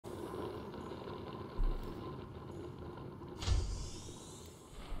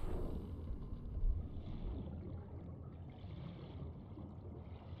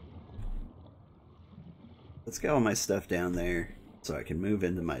let's get all my stuff down there so I can move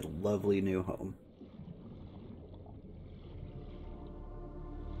into my lovely new home.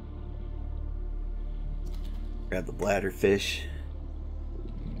 Grab the bladderfish.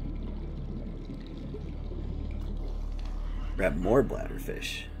 Grab more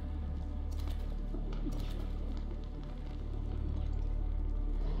bladderfish.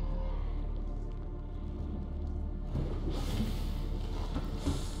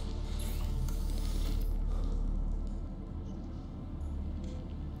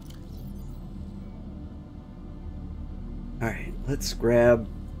 Alright, let's grab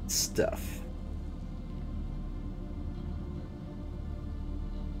stuff.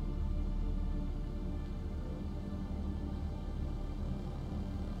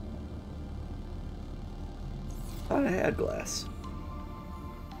 Thought I had glass.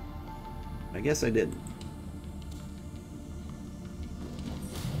 I guess I didn't.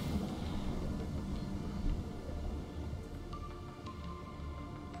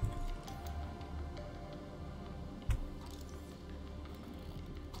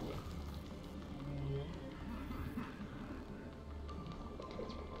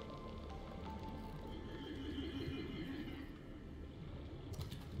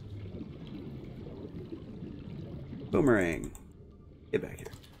 Boomerang. Get back here.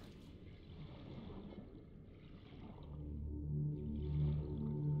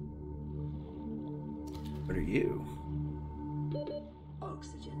 What are you?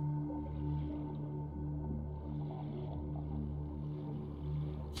 Oxygen.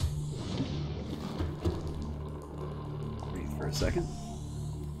 Breathe for a second.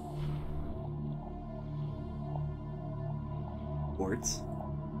 Quartz.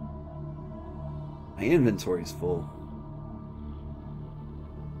 My inventory's full.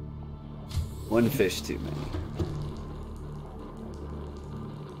 One fish too many.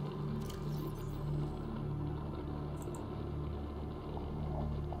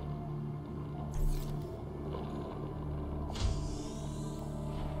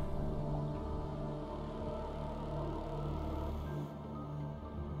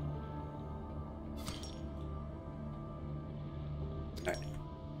 Alright.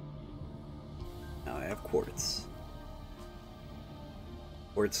 Now I have quartz.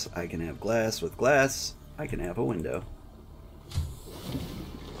 Quartz, I can have glass. With glass, I can have a window.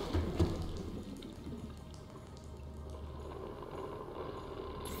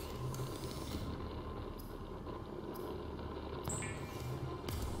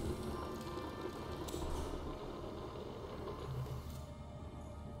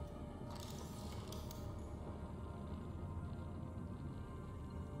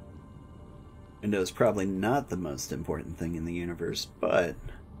 Window is probably not the most important thing in the universe, but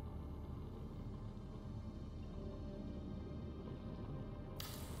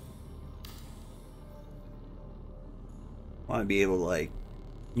I want to be able to, like,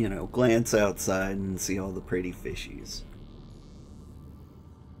 you know, glance outside and see all the pretty fishies.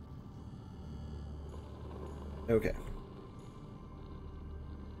 Okay.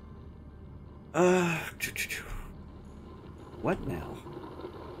 What now?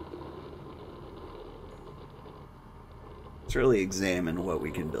 Let's really examine what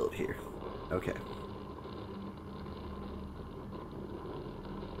we can build here. Okay.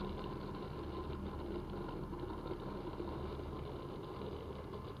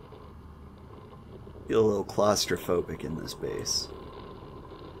 Feel a little claustrophobic in this base.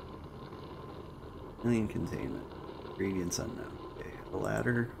 Alien containment. Ingredients unknown. Okay, a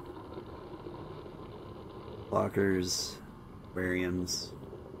ladder. Lockers. Aquariums.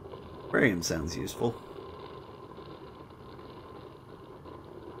 Aquarium sounds useful.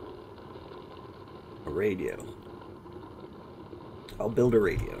 A radio. I'll build a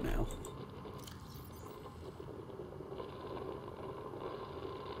radio now.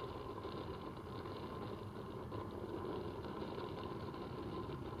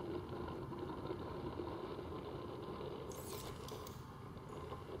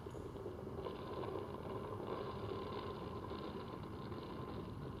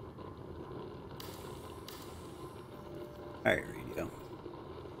 Alright, radio.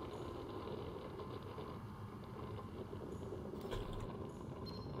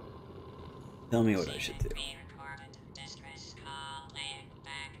 Tell me what I should do.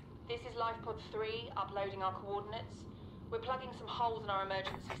 This is LifePod 3, uploading our coordinates. We're plugging some holes in our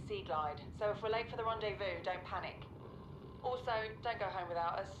emergency sea glide, so if we're late for the rendezvous, don't panic. Also, don't go home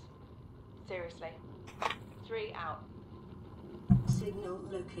without us. Seriously. 3 out. Signal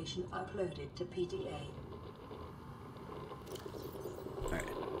location uploaded to PDA. Alright.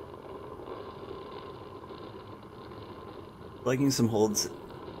 Plugging some holes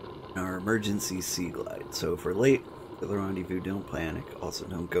Our emergency sea glide. So if we're late for the rendezvous, don't panic. Also,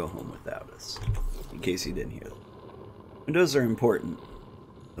 don't go home without us. In case you didn't hear that. Windows are important.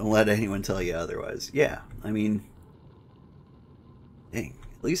 Don't let anyone tell you otherwise. Yeah, I mean... Dang.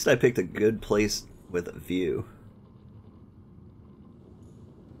 At least I picked a good place with a view.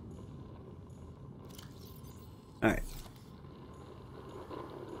 Alright.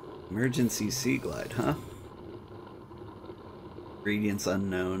 Emergency sea glide, huh? Ingredients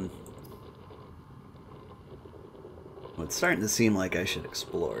unknown. Well, it's starting to seem like I should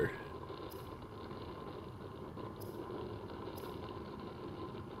explore.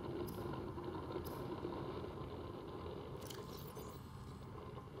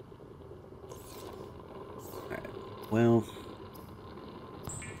 Alright, well...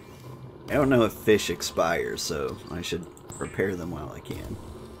 I don't know if fish expire, so I should prepare them while I can.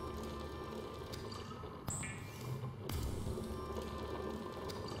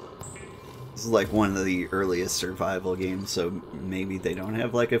 This is like one of the earliest survival games, so maybe they don't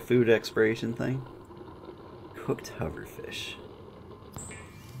have like a food expiration thing. Cooked hoverfish.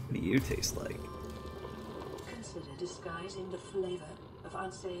 What do you taste like? Consider disguising the flavor of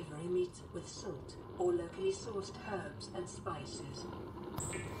unsavory meats with salt or locally sourced herbs and spices.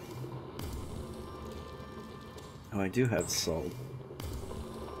 Oh, I do have salt.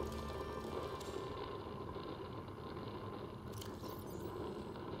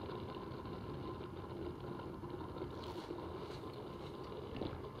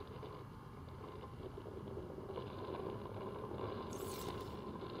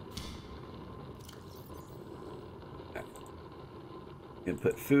 I'm gonna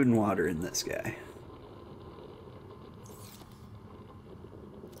put food and water in this guy.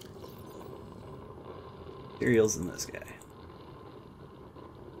 Cereals in this guy.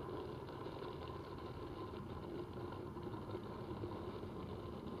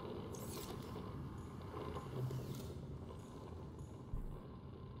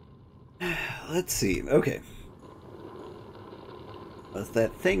 Let's see. Okay. But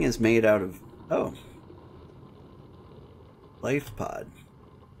that thing is made out of... Oh. Life pod.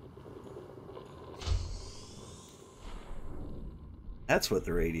 That's what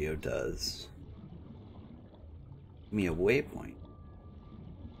the radio does. Give me a waypoint.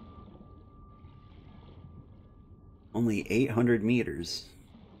 Only 800 meters.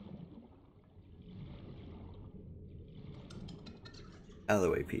 Out of the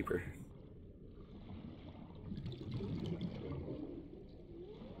way, peeper.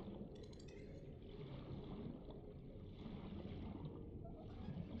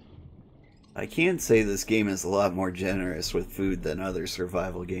 I can say this game is a lot more generous with food than other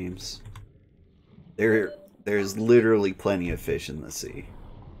survival games. There's literally plenty of fish in the sea.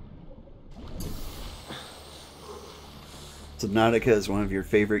 Subnautica is one of your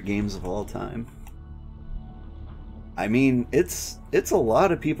favorite games of all time. I mean, it's a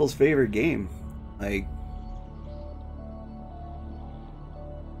lot of people's favorite game. Like,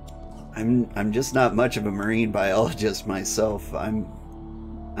 I'm just not much of a marine biologist myself.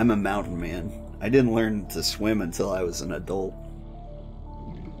 I'm a mountain man. I didn't learn to swim until I was an adult.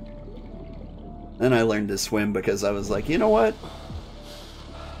 Then I learned to swim because I was like, you know what?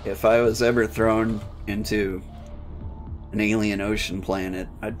 If I was ever thrown into an alien ocean planet,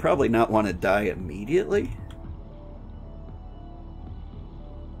 I'd probably not want to die immediately.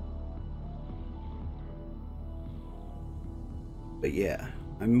 But yeah,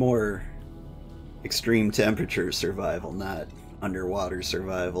 I'm more extreme temperature survival, not underwater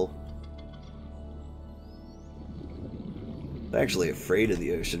survival. I was actually afraid of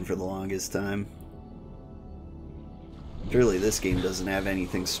the ocean for the longest time. Surely this game doesn't have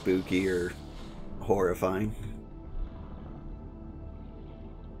anything spooky or horrifying.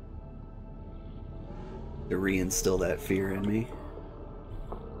 To reinstill that fear in me.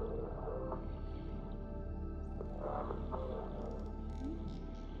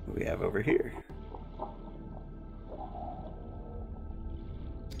 What do we have over here?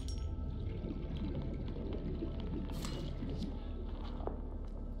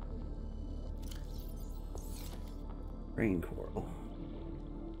 Rain coral.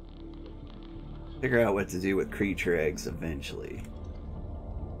 Figure out what to do with creature eggs eventually.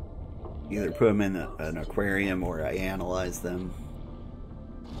 Either put them in an aquarium or I analyze them.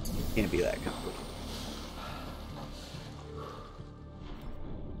 Can't be that complicated.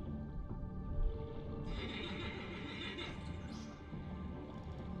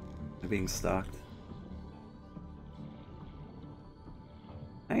 Am I being stalked?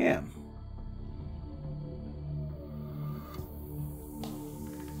 I am.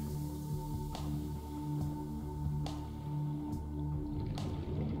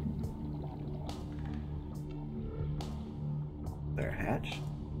 hatch?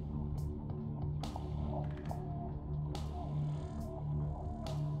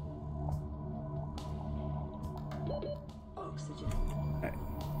 Oxygen. Alright.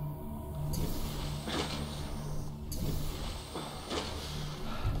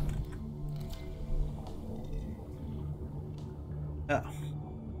 Oh.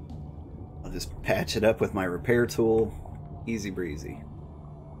 I'll just patch it up with my repair tool. Easy breezy.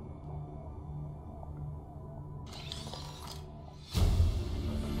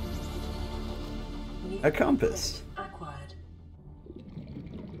 A compass. Acquired.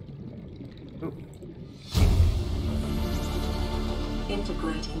 Ooh.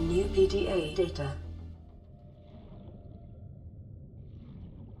 Integrating new PDA data.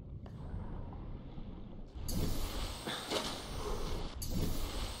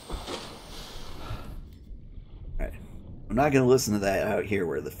 Alright. I'm not going to listen to that out here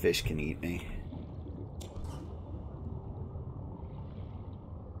where the fish can eat me.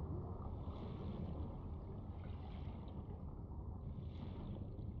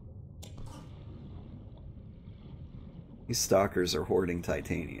 These stalkers are hoarding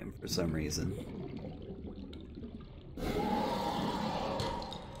titanium for some reason.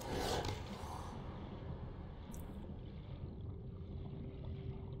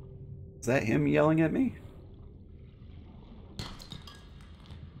 Is that him yelling at me?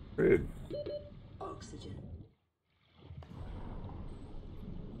 Rude. Oxygen.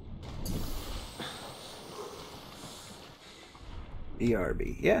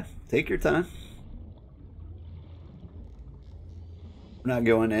 BRB. Yeah, take your time. I'm not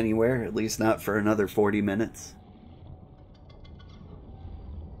going anywhere, at least not for another 40 minutes.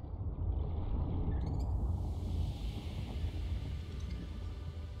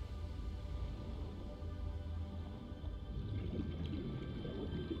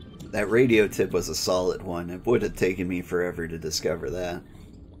 That radio tip was a solid one. It would have taken me forever to discover that.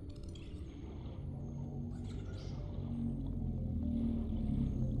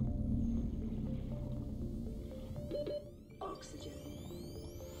 Oxygen.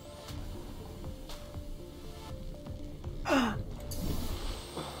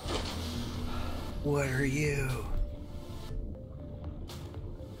 What are you?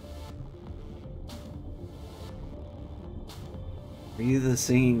 Are you the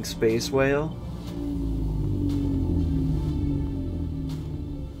singing space whale?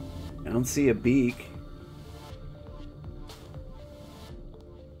 I don't see a beak.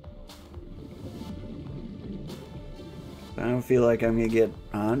 I don't feel like I'm gonna get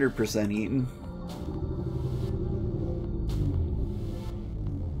 100% eaten.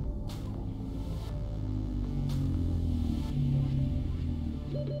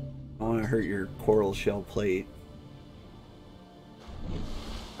 I want to hurt your coral shell plate.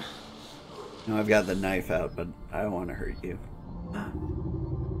 No, I've got the knife out, but I don't want to hurt you.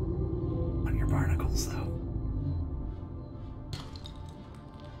 On your barnacles, though.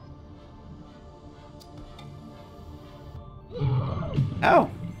 Ow!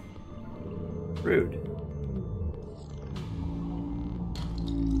 Rude.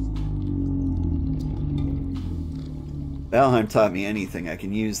 Valheim taught me anything. I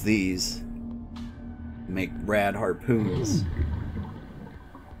can use these to make rad harpoons.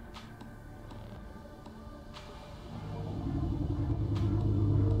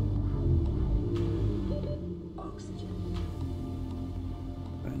 Oxygen.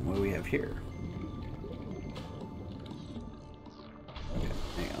 And what do we have here? Okay,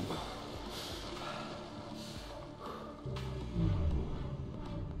 hang on.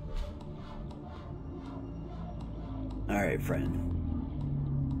 Alright, friend.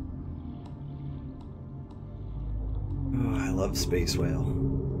 Oh, I love Space Whale.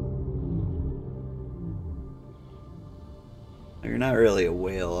 You're not really a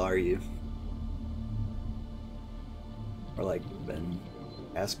whale, are you? Or like Ben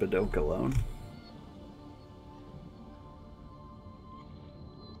Aspidoke alone?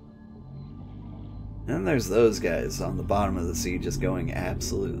 And then there's those guys on the bottom of the sea just going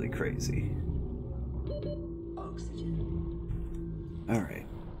absolutely crazy. Oxygen. Alright.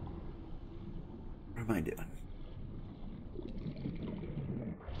 What am I doing?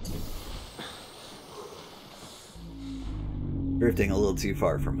 Drifting a little too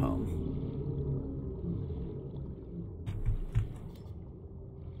far from home.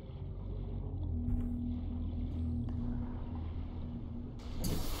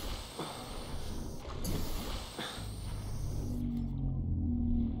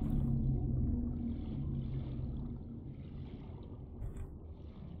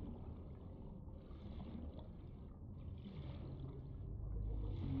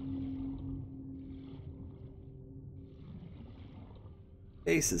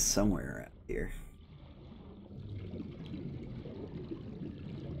 Base is somewhere around here.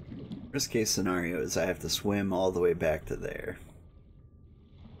 Worst case scenario is I have to swim all the way back to there.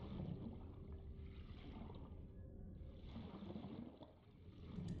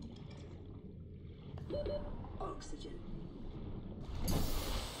 Oxygen.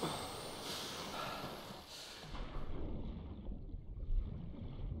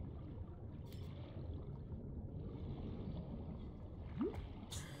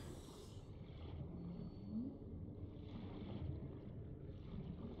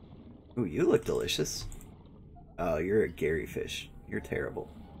 Ooh, you look delicious. Oh, you're a Gary fish. You're terrible.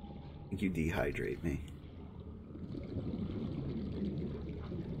 I think you dehydrate me.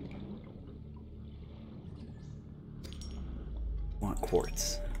 Want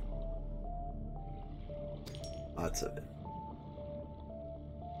quartz. Lots of it.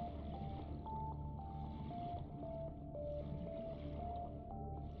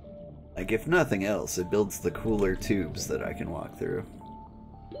 Like, if nothing else, it builds the cooler tubes that I can walk through.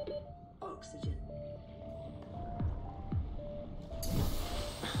 Oxygen.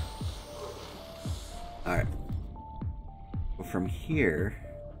 Alright. Well, from here,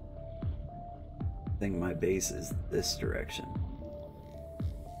 I think my base is this direction.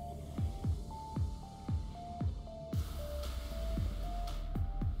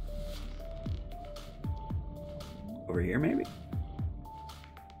 Over here, maybe?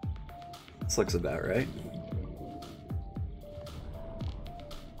 This looks about right.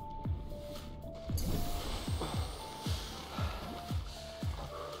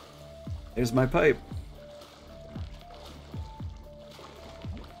 There's my pipe.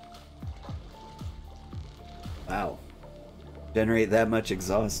 Wow. Generate that much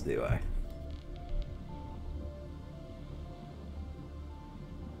exhaust, do I?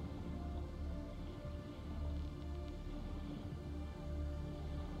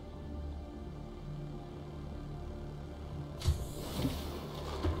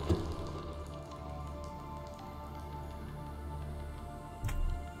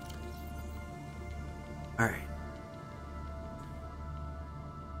 Alright.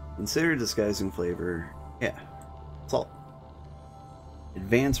 Consider disguising flavor. Yeah. Salt.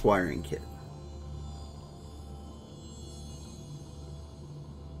 Advanced wiring kit.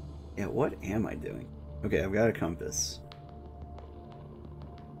 Yeah, what am I doing? Okay, I've got a compass.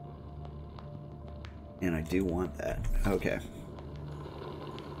 And I do want that. Okay.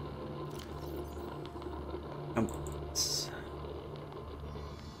 Compass.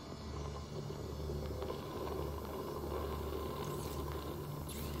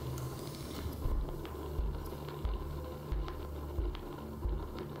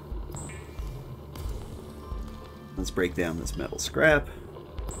 Let's break down this metal scrap.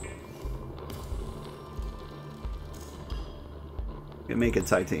 Gonna make a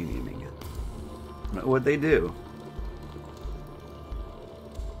titanium ingot. I don't know what they do.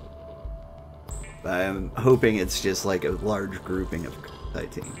 I'm hoping it's just like a large grouping of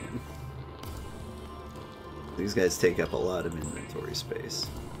titanium. These guys take up a lot of inventory space.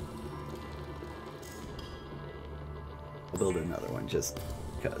 I'll build another one just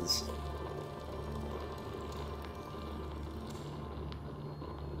because.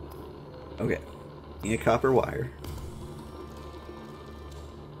 Okay, need a copper wire.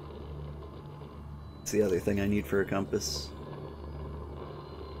 What's the other thing I need for a compass?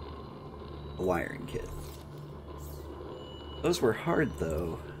 A wiring kit. Those were hard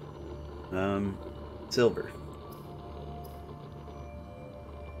though. Silver.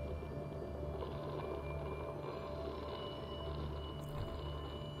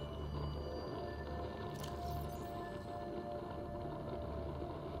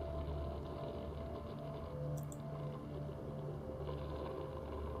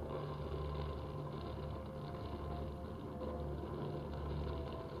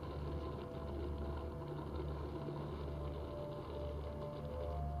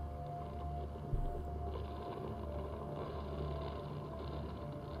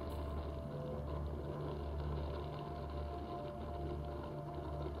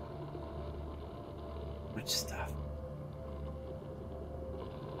 Much stuff.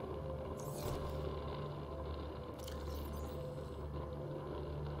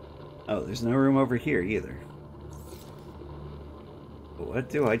 Oh, there's no room over here either. What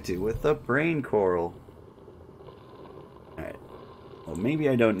do I do with the brain coral? Alright. Well, maybe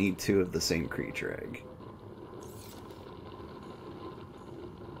I don't need two of the same creature egg.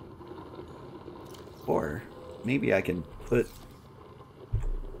 Or maybe I can put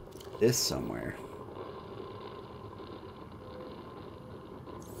this somewhere.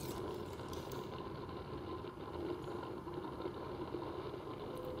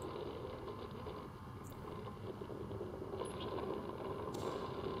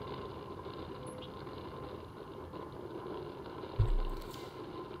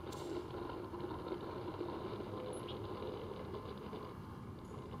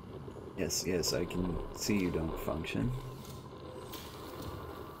 Yes, yes, I can see you don't function.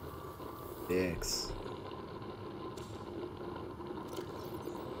 Dicks.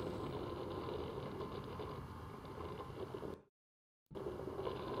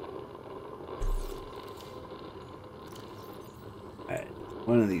 Alright,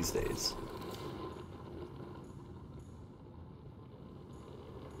 one of these days.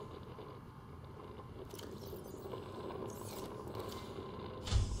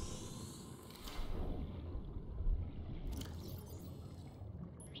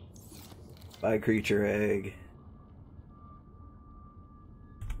 Bye, creature egg.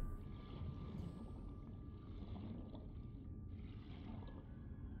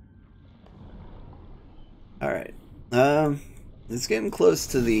 Alright. It's getting close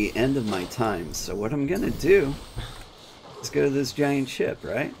to the end of my time, so what I'm gonna do is go to this giant ship,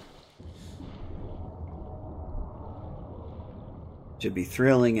 right? Should be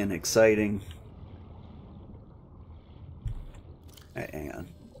thrilling and exciting. Alright, hang on.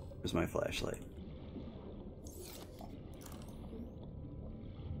 Where's my flashlight?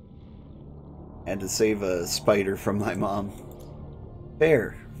 Had to save a spider from my mom.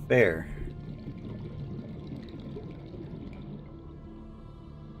 Fair, fair.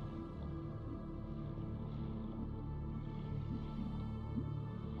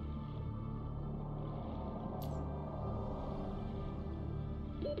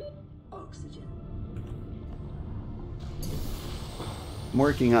 Oxygen. I'm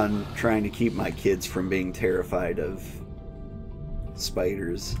working on trying to keep my kids from being terrified of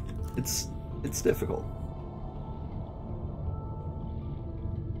spiders. It's difficult.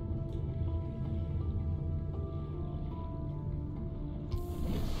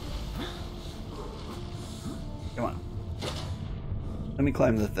 Come on. Let me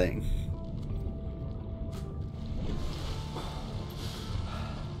climb the thing.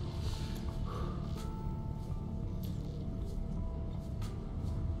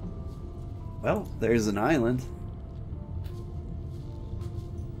 Well, there's an island.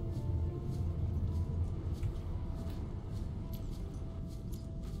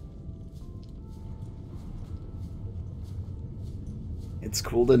 It's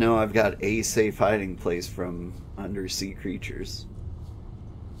cool to know I've got a safe hiding place from undersea creatures.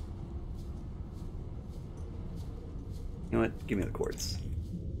 You know what? Give me the quartz.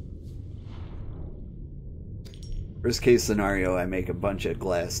 Worst case scenario, I make a bunch of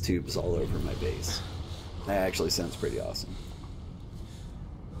glass tubes all over my base. That actually sounds pretty awesome.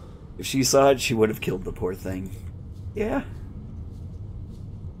 If she saw it, she would have killed the poor thing. Yeah.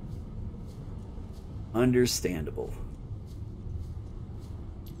 Understandable.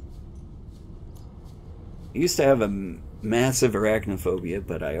 I used to have a massive arachnophobia,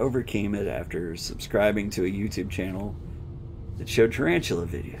 but I overcame it after subscribing to a YouTube channel that showed tarantula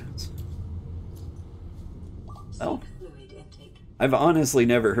videos. Well, I've honestly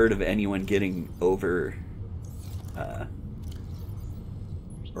never heard of anyone getting over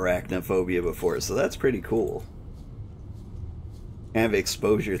arachnophobia before, so that's pretty cool. Kind of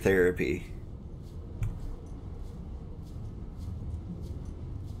exposure therapy.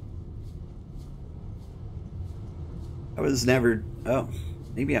 I was never... Oh,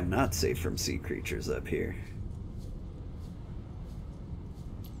 maybe I'm not safe from sea creatures up here.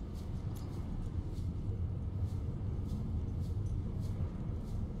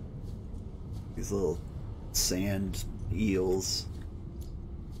 These little sand eels.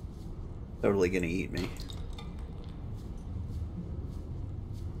 Totally gonna eat me.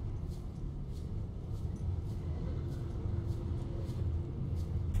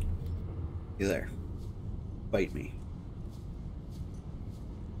 You there. Bite me.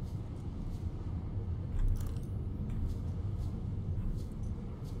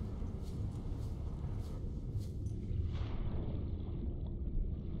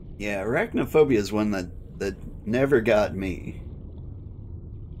 Yeah, arachnophobia is one that never got me.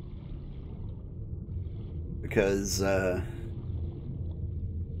 Because, as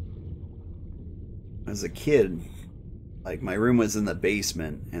a kid, like, my room was in the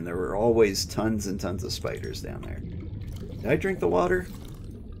basement, and there were always tons and tons of spiders down there. Did I drink the water?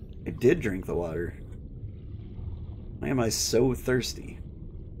 I did drink the water. Why am I so thirsty?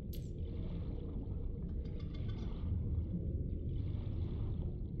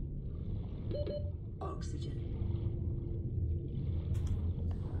 Oxygen.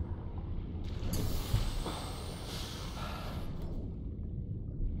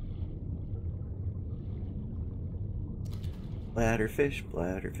 Bladderfish,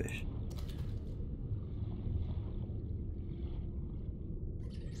 bladderfish.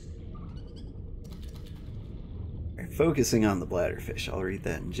 focusing on the bladderfish. I'll read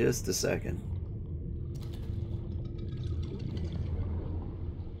that in just a second.